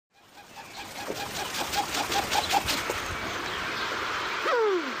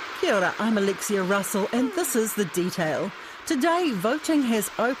Kia ora, I'm Alexia Russell and this is The Detail. Today, voting has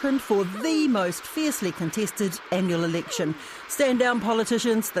opened for the most fiercely contested annual election. Stand down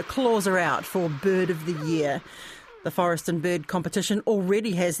politicians, the claws are out for Bird of the Year. The Forest and Bird competition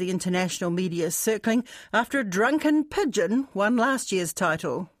already has the international media circling after a drunken pigeon won last year's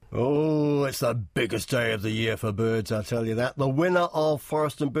title. Oh, it's the biggest day of the year for birds, I'll tell you that. The winner of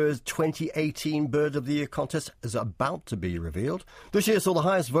Forest and Bird's 2018 Bird of the Year contest is about to be revealed. This year saw the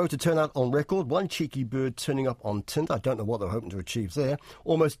highest voter turnout on record. One cheeky bird turning up on Tinder. I don't know what they're hoping to achieve there.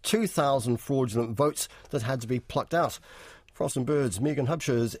 Almost 2,000 fraudulent votes that had to be plucked out. Forest and Bird's Megan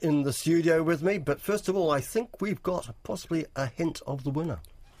Hubsher is in the studio with me. But first of all, I think we've got possibly a hint of the winner.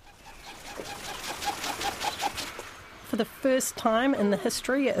 For the first time in the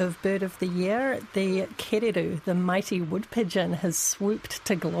history of Bird of the Year, the kereru, the mighty wood pigeon, has swooped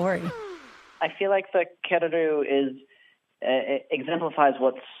to glory. I feel like the kereru exemplifies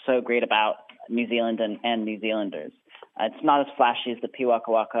what's so great about New Zealand and New Zealanders. It's not as flashy as the piwaka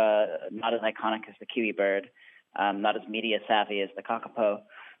waka, not as iconic as the kiwi bird, not as media savvy as the kakapo,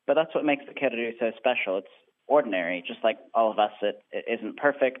 but that's what makes the kereru so special. It's ordinary, just like all of us. It isn't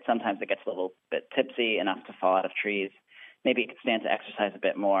perfect. Sometimes it gets a little bit tipsy enough to fall out of trees. Maybe it could stand to exercise a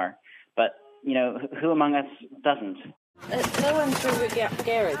bit more. But, you know, who among us doesn't? It flew into the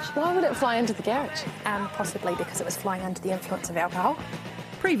garage. Why would it fly into the garage? Possibly because it was flying under the influence of alcohol.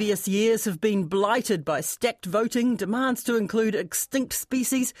 Previous years have been blighted by stacked voting, demands to include extinct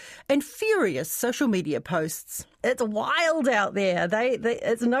species, and furious social media posts. It's wild out there.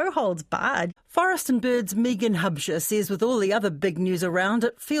 It's no holds barred. Forest and Bird's Megan Hubsher says with all the other big news around,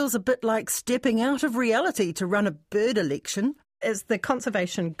 it feels a bit like stepping out of reality to run a bird election. It's the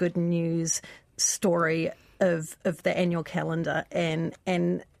conservation good news story of the annual calendar, and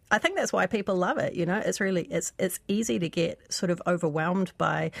I think that's why people love it. You know, it's easy to get sort of overwhelmed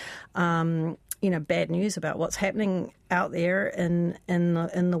by, bad news about what's happening out there in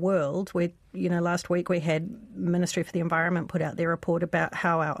the world. Last week we had Ministry for the Environment put out their report about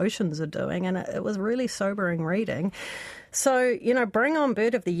how our oceans are doing, and it was really sobering reading. So, bring on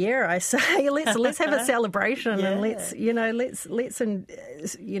Bird of the Year, I say. Let's have a celebration and let's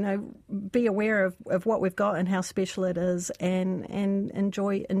be aware of what we've got and how special it is, and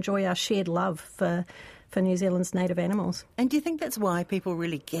enjoy our shared love for New Zealand's native animals. And do you think that's why people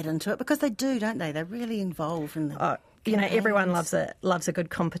really get into it? Because they do, don't they? They're really involved in the everyone loves a good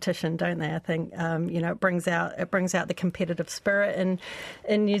competition, don't they? I think it brings out the competitive spirit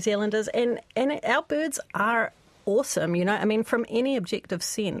in New Zealanders, and our birds are awesome. From any objective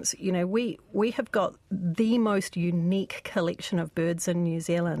sense, we have got the most unique collection of birds in New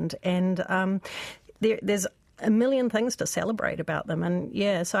Zealand, and there's a million things to celebrate about them.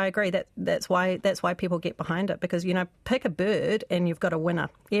 And so I agree that's why people get behind it, because pick a bird and you've got a winner.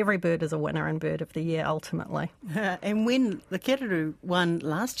 Every bird is a winner in Bird of the Year ultimately. And when the kereru won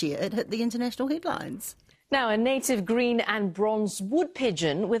last year, it hit the international headlines. Now, a native green and bronze wood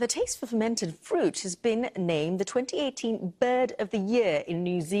pigeon with a taste for fermented fruit has been named the 2018 Bird of the Year in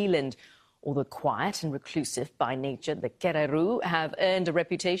New Zealand. Although quiet and reclusive by nature, the kereru have earned a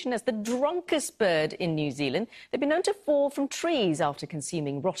reputation as the drunkest bird in New Zealand. They've been known to fall from trees after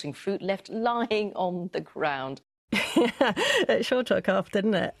consuming rotting fruit left lying on the ground. It sure took off,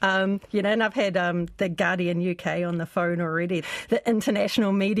 didn't it? And I've had the Guardian UK on the phone already. The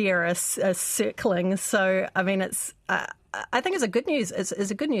international media are circling. So, it's... I think it's a good news.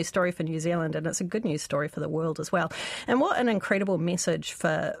 It's a good news story for New Zealand, and it's a good news story for the world as well. And what an incredible message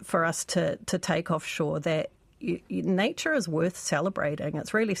for us to take offshore, that nature is worth celebrating.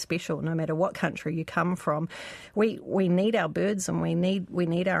 It's really special, no matter what country you come from. We need our birds and we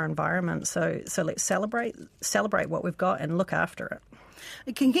need our environment. So let's celebrate what we've got and look after it.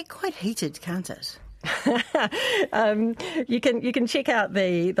 It can get quite heated, can't it? You can check out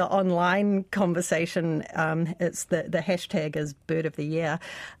the online conversation. It's the hashtag is Bird of the Year.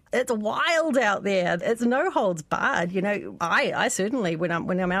 It's wild out there. It's no holds barred. I certainly, when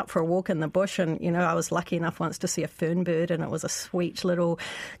I'm out for a walk in the bush, and, I was lucky enough once to see a fern bird, and it was a sweet little,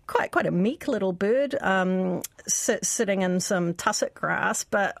 quite a meek little bird, sitting in some tussock grass.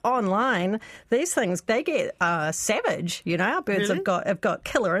 But online, these things, they get savage. Our birds Really? have got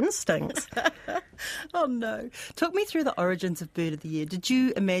killer instincts. Oh, no. Talk me through the origins of Bird of the Year. Did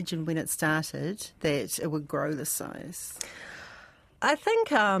you imagine when it started that it would grow this size? I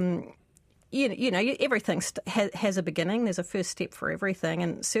think, everything has a beginning. There's a first step for everything.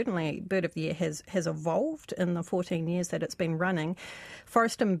 And certainly Bird of the Year has evolved in the 14 years that it's been running.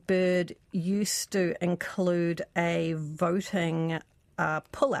 Forest and Bird used to include a voting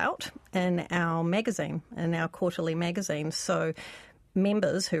pull-out in our magazine, in our quarterly magazine. So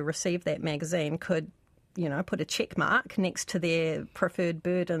members who receive that magazine could put a check mark next to their preferred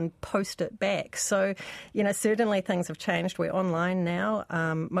bird and post it back. So, certainly things have changed. We're online now.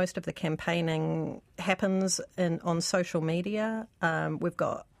 Most of the campaigning happens on social media. We've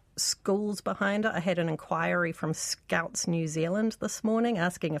got schools behind it. I had an inquiry from Scouts New Zealand this morning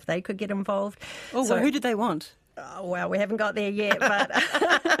asking if they could get involved. Oh, well, who did they want? Well, we haven't got there yet, but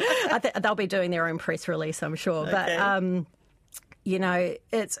they'll be doing their own press release, I'm sure. Okay. But,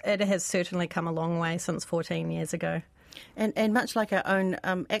 it has certainly come a long way since 14 years ago. And much like our own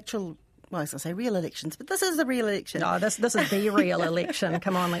actual, well, I was going to say real elections, but this is the real election. No, this is the real election.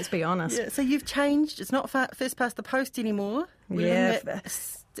 Come on, let's be honest. Yeah, so you've changed. It's not first past the post anymore. Yeah.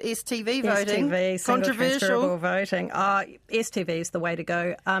 STV voting. STV, controversial voting. STV is the way to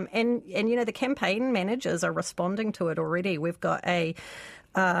go. And the campaign managers are responding to it already. We've got a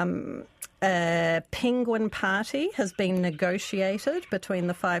penguin party has been negotiated between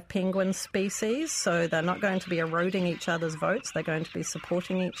the 5 penguin species, so they're not going to be eroding each other's votes. They're going to be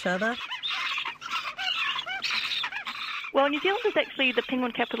supporting each other. Well, New Zealand is actually the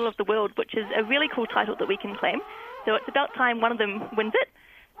penguin capital of the world, which is a really cool title that we can claim. So it's about time one of them wins it.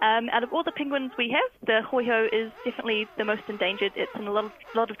 Out of all the penguins we have, the hoiho is definitely the most endangered. It's in a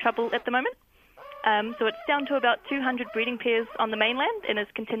lot of trouble at the moment. So it's down to about 200 breeding pairs on the mainland and is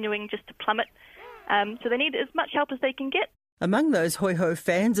continuing just to plummet. So they need as much help as they can get. Among those hoiho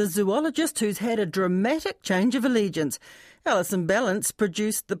fans, a zoologist who's had a dramatic change of allegiance. Alison Ballance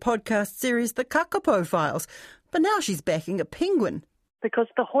produced the podcast series The Kakapo Files, but now she's backing a penguin. Because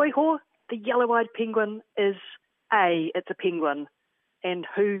the hoiho, the yellow-eyed penguin, is it's a penguin. And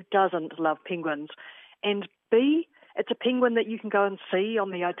who doesn't love penguins? And B, it's a penguin that you can go and see on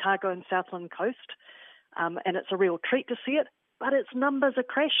the Otago and Southland coast, and it's a real treat to see it, but its numbers are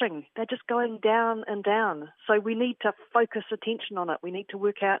crashing. They're just going down and down. So we need to focus attention on it. We need to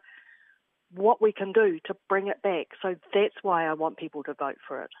work out what we can do to bring it back. So that's why I want people to vote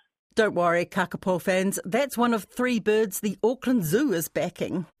for it. Don't worry, Kakapo fans, that's one of 3 birds the Auckland Zoo is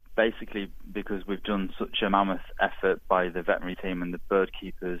backing. Basically, because we've done such a mammoth effort by the veterinary team and the bird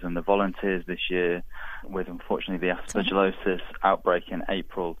keepers and the volunteers this year, with unfortunately the aspergillosis outbreak in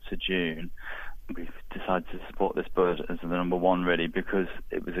April to June, we've decided to support this bird as the number one, really, because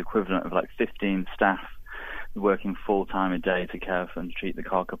it was equivalent of like 15 staff working full-time a day to care for and treat the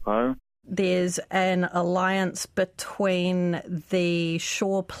kakapo. There's an alliance between the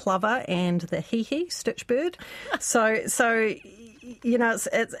shore plover and the hihi stitchbird. So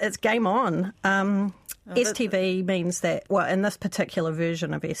it's game on. STV means that, well, in this particular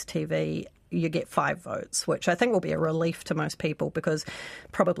version of STV, you get 5 votes, which I think will be a relief to most people, because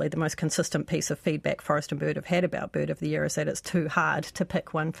probably the most consistent piece of feedback Forest and Bird have had about Bird of the Year is that it's too hard to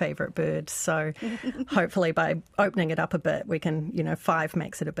pick one favourite bird. So hopefully by opening it up a bit, we can, 5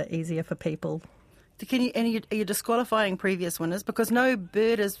 makes it a bit easier for people. Are you disqualifying previous winners? Because no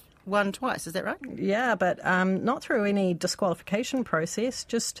bird has won twice, is that right? Yeah, but not through any disqualification process.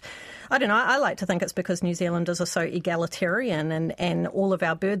 Just, I don't know, I like to think it's because New Zealanders are so egalitarian and all of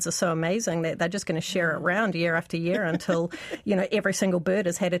our birds are so amazing that they're just going to share it around year after year until, every single bird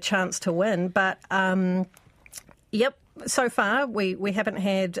has had a chance to win. But, so far we haven't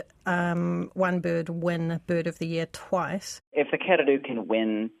had one bird win Bird of the Year twice. If the Kararu can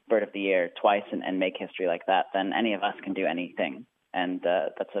win Bird of the Year twice and make history like that, then any of us can do anything. And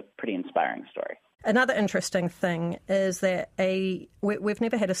that's a pretty inspiring story. Another interesting thing is that we've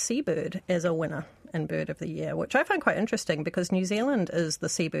never had a seabird as a winner in Bird of the Year, which I find quite interesting because New Zealand is the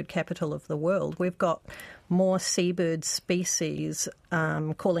seabird capital of the world. We've got more seabird species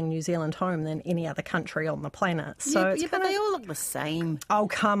calling New Zealand home than any other country on the planet. So but they all look the same. Oh,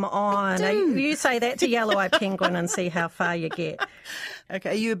 come on. You say that to yellow-eyed penguin and see how far you get.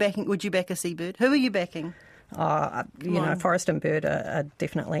 Okay, would you back a seabird? Who are you backing? Forest and Bird are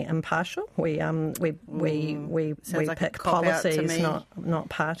definitely impartial. We like pick policies, not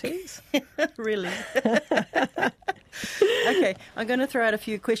parties. Really? Okay, I'm going to throw out a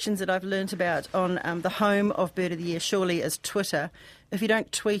few questions that I've learnt about on the home of Bird of the Year, surely is Twitter. If you don't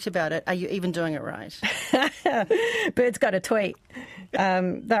tweet about it, are you even doing it right? Bird's got a tweet.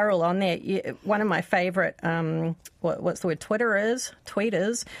 They're all on there. One of my favourite, what's the word,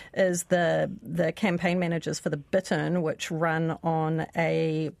 tweeters, is the campaign managers for the Bittern, which run on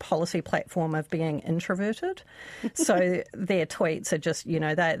a policy platform of being introverted. So their tweets are just,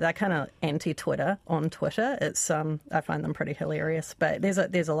 they're kind of anti-Twitter on Twitter. It's I find them pretty hilarious. But there's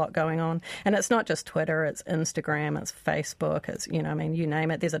a lot going on, and it's not just Twitter. It's Instagram. It's Facebook. It's you name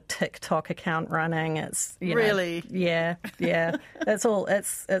it. There's a TikTok account running. It's really, yeah. It's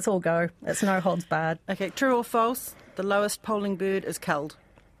it's all go. It's no holds barred. Okay, true or false? The lowest polling bird is culled.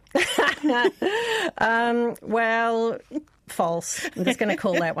 Well, false. I'm just going to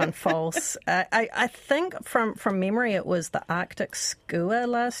call that one false. I think from memory it was the Arctic skua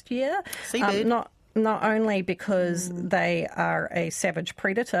last year. Seabird. Not only because they are a savage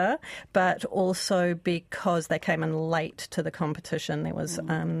predator, but also because they came in late to the competition. There was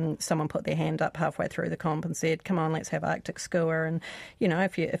someone put their hand up halfway through the comp and said, "Come on, let's have Arctic skua." And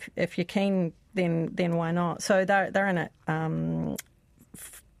if you're keen, then why not? So they're in it.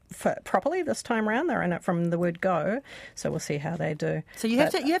 Properly this time round, they're in it from the word go, so we'll see how they do. So you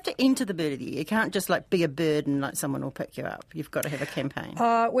have to enter the bird of the year. You can't just be a bird and someone will pick you up. You've got to have a campaign.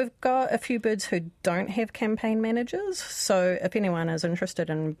 We've got a few birds who don't have campaign managers, so if anyone is interested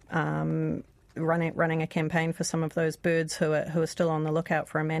in running a campaign for some of those birds who are still on the lookout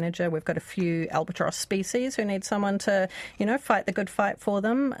for a manager, we've got a few albatross species who need someone to fight the good fight for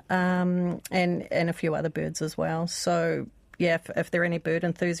them, and a few other birds as well. So. Yeah, if there are any bird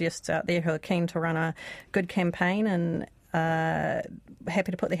enthusiasts out there who are keen to run a good campaign and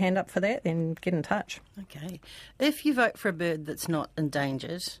happy to put their hand up for that, then get in touch. Okay. If you vote for a bird that's not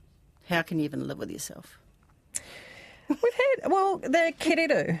endangered, how can you even live with yourself? The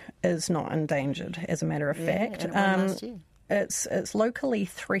kiriru is not endangered, as a matter of fact. And it won last year. It's locally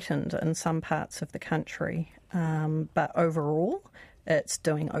threatened in some parts of the country, but overall it's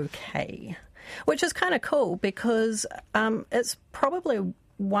doing okay. Which is kind of cool because it's probably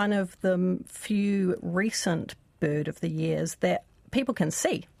one of the few recent bird of the years that people can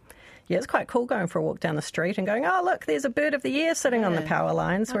see. Yeah, it's quite cool going for a walk down the street and going, oh, look, there's a bird of the year sitting on the power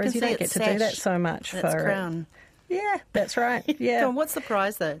lines, whereas you don't get to do that so much for crown. Yeah, that's right. Yeah. Come on, what's the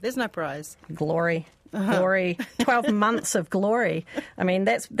prize, though? There's no prize. Glory. Glory. 12 months of glory. I mean,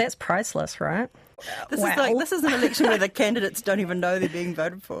 that's priceless, right? This is an election where the candidates don't even know they're being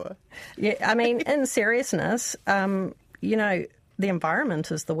voted for. Yeah, I mean, in seriousness, the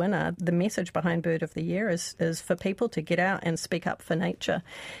environment is the winner. The message behind Bird of the Year is for people to get out and speak up for nature.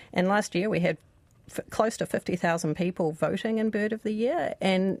 And last year we had close to 50,000 people voting in Bird of the Year.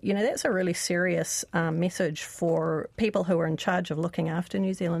 And, that's a really serious message for people who are in charge of looking after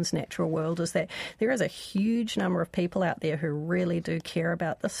New Zealand's natural world, is that there is a huge number of people out there who really do care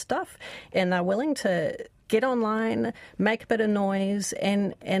about this stuff and are willing to get online, make a bit of noise,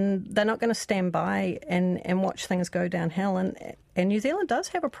 and they're not going to stand by and watch things go downhill. And New Zealand does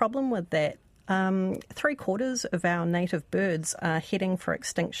have a problem with that. 3/4 of our native birds are heading for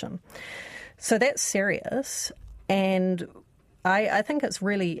extinction. So that's serious, and I think it's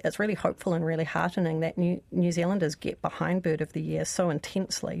really hopeful and really heartening that New Zealanders get behind Bird of the Year so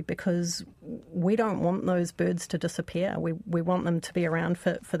intensely, because we don't want those birds to disappear. We want them to be around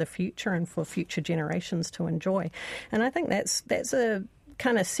for the future and for future generations to enjoy. And I think that's a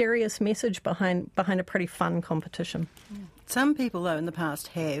kind of serious message behind a pretty fun competition. Some people, though, in the past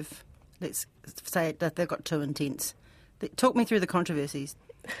have, let's say that they've got too intense. Talk me through the controversies.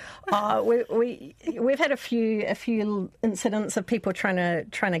 We've had a few incidents of people trying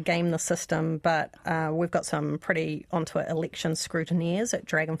to game the system, but we've got some pretty onto it election scrutineers at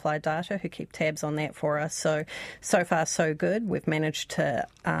Dragonfly Data who keep tabs on that for us. So far so good. We've managed to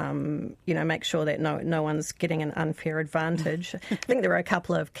make sure that no one's getting an unfair advantage. I think there were a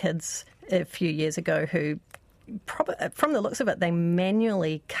couple of kids a few years ago who, from the looks of it, they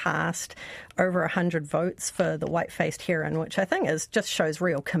manually cast over 100 votes for the white-faced heron, which I think just shows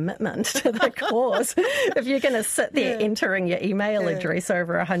real commitment to the cause. If you're going to sit there entering your email address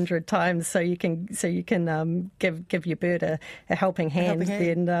over 100 times so you can give your bird a helping hand,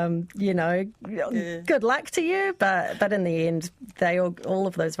 then good luck to you. But in the end, all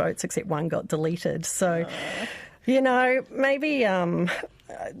of those votes except one got deleted. So. Maybe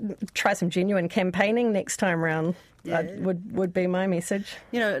try some genuine campaigning next time round. Would be my message.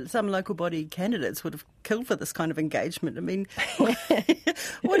 Some local body candidates would have killed for this kind of engagement. I mean, what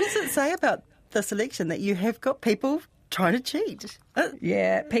does it say about this election that you have got people trying to cheat?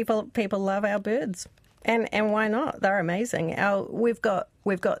 Yeah, people love our birds. And why not? They're amazing. We've got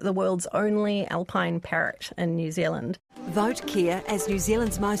the world's only alpine parrot in New Zealand. Vote Kia as New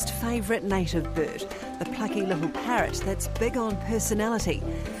Zealand's most favourite native bird, the plucky little parrot that's big on personality,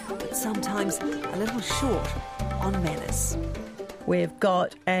 but sometimes a little short on manners. We've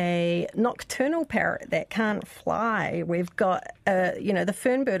got a nocturnal parrot that can't fly. We've got, the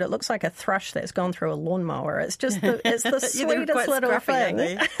fern bird. It looks like a thrush that's gone through a lawnmower. It's just it's the sweetest little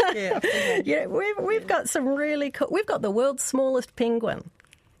scruffy, thing. Yeah, we've got some really cool. We've got the world's smallest penguin.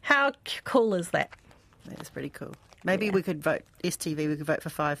 How cool is that? That's pretty cool. Maybe we could vote STV. We could vote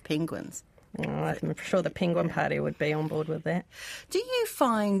for 5 penguins. I'm sure the Penguin Party would be on board with that. Do you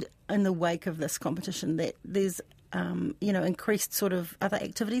find in the wake of this competition that there's increased sort of other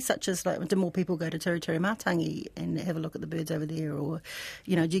activities, such as like do more people go to Matangi and have a look at the birds over there, or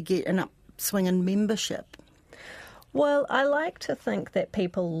do you get an upswing in membership? Well, I like to think that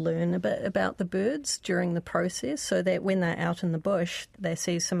people learn a bit about the birds during the process, so that when they're out in the bush, they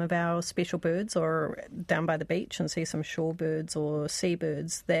see some of our special birds, or down by the beach and see some shorebirds or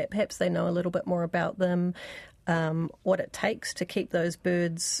seabirds, that perhaps they know a little bit more about them, what it takes to keep those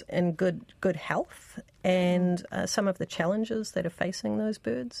birds in good health, and some of the challenges that are facing those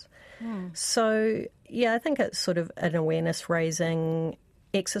birds. So, yeah, I think it's sort of an awareness-raising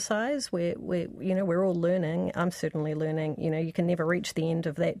exercise where we're all learning. I'm certainly learning. You can never reach the end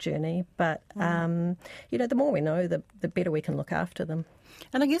of that journey, but the more we know, the better we can look after them.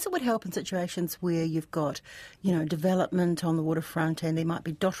 And I guess it would help in situations where you've got, development on the waterfront, and there might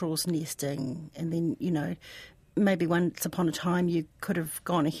be dotterels nesting, and then, maybe once upon a time you could have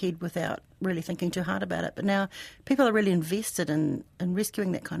gone ahead without really thinking too hard about it. But now people are really invested in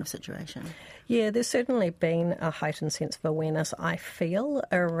rescuing that kind of situation. Yeah, there's certainly been a heightened sense of awareness, I feel,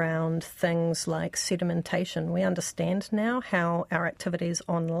 around things like sedimentation. We understand now how our activities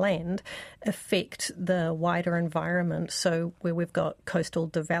on land affect the wider environment. So where we've got coastal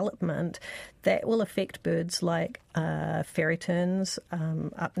development, that will affect birds like fairy terns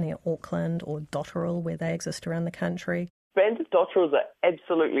up near Auckland, or dotterel where they exist around the country. Banded dotterels are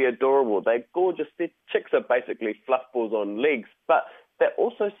absolutely adorable. They're gorgeous. Their chicks are basically fluffballs on legs, but they're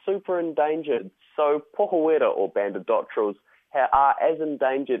also super endangered. So pohawera, or banded dotterels, are as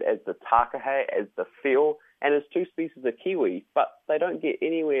endangered as the takahe, as the whio, and as two species of kiwi, but they don't get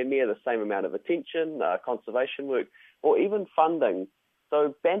anywhere near the same amount of attention, conservation work, or even funding.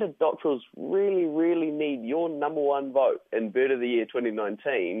 So banded dotterels really, really need your number one vote in Bird of the Year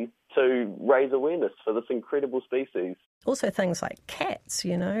 2019 to raise awareness for this incredible species. Also things like cats,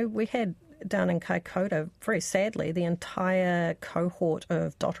 we had down in Kaikoura, very sadly, the entire cohort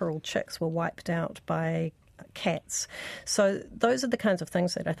of dotterel chicks were wiped out by cats. So those are the kinds of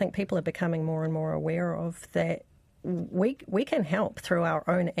things that I think people are becoming more and more aware of, that we can help through our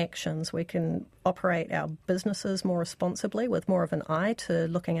own actions. We can operate our businesses more responsibly with more of an eye to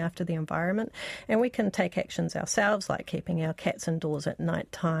looking after the environment, and we can take actions ourselves, like keeping our cats indoors at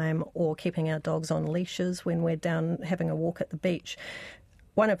night time, or keeping our dogs on leashes when we're down having a walk at the beach.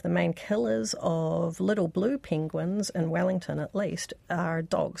 One of the main killers of little blue penguins, in Wellington at least, are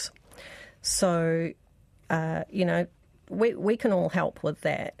dogs. So, we can all help with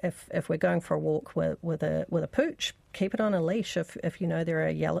that. If we're going for a walk with a pooch, keep it on a leash if you know there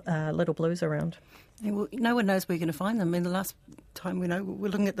are little blues around. Yeah, well, no one knows where you're going to find them. I mean, the last time we're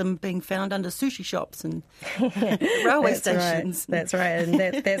looking at them being found under sushi shops and railway stations. Right. That's right, and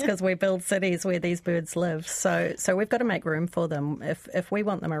that's because we build cities where these birds live. So we've got to make room for them. If we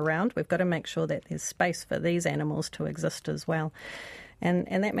want them around, we've got to make sure that there's space for these animals to exist as well.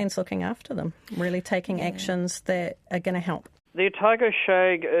 And that means looking after them, really taking actions that are going to help. The Otago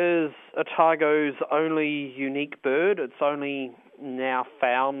shag is Otago's only unique bird. It's only now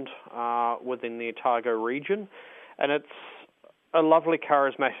found within the Otago region, and it's a lovely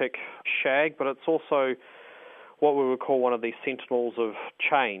charismatic shag, but it's also what we would call one of these sentinels of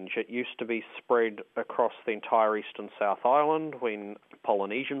change. It used to be spread across the entire East and South Island when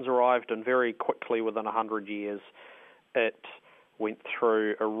Polynesians arrived, and very quickly, within 100 years, it went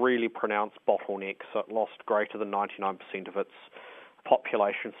through a really pronounced bottleneck, so it lost greater than 99% of its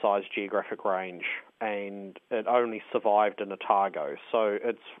population size geographic range, and it only survived in Otago. So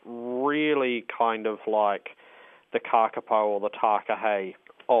it's really kind of like the kakapo or the takahe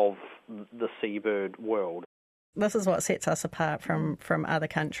of the seabird world. This is what sets us apart from other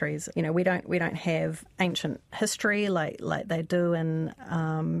countries. We don't have ancient history like they do in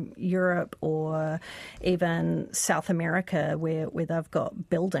Europe or even South America, where they've got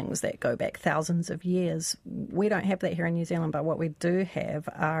buildings that go back thousands of years. We don't have that here in New Zealand, but what we do have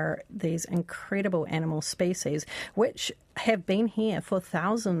are these incredible animal species which have been here for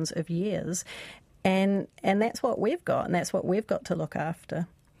thousands of years, and that's what we've got, and that's what we've got to look after.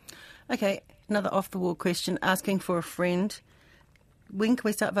 Okay, another off-the-wall question, asking for a friend. When can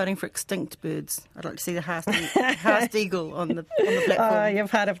we start voting for extinct birds? I'd like to see the Haast Eagle on the platform. Oh,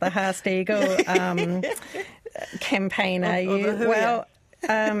 you've heard of the Haast Eagle campaign, are you? Well,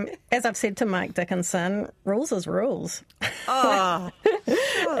 as I've said to Mike Dickinson, rules is rules. Oh,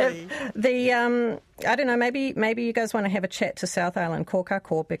 surely. I don't know, maybe you guys want to have a chat to South Island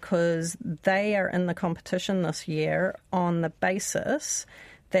Kōkako, because they are in the competition this year on the basis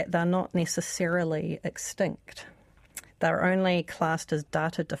that they're not necessarily extinct. they're only classed as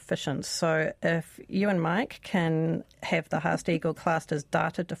data deficient. So if you and Mike can have the Haast eagle classed as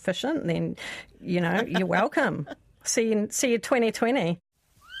data deficient, then, you're welcome. See you 2020.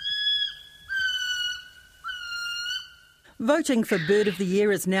 Voting for Bird of the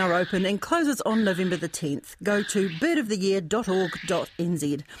Year is now open and closes on November the 10th. Go to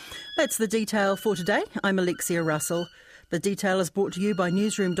birdoftheyear.org.nz. That's the detail for today. I'm Alexia Russell. The detail is brought to you by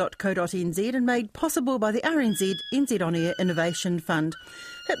newsroom.co.nz and made possible by the RNZ NZ On Air Innovation Fund.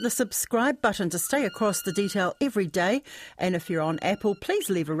 Hit the subscribe button to stay across the detail every day. And if you're on Apple, please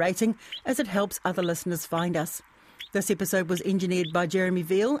leave a rating as it helps other listeners find us. This episode was engineered by Jeremy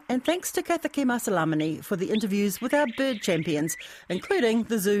Veal, and thanks to Kathake Masalamani for the interviews with our bird champions, including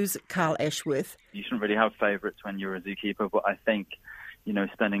the zoo's Carl Ashworth. You shouldn't really have favourites when you're a zookeeper, but I think,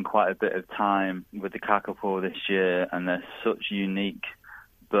 spending quite a bit of time with the kakapo this year, and they're such unique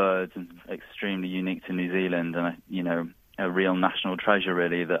birds and extremely unique to New Zealand, and, a real national treasure,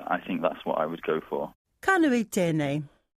 really, that I think that's what I would go for. Ka nui tēnei.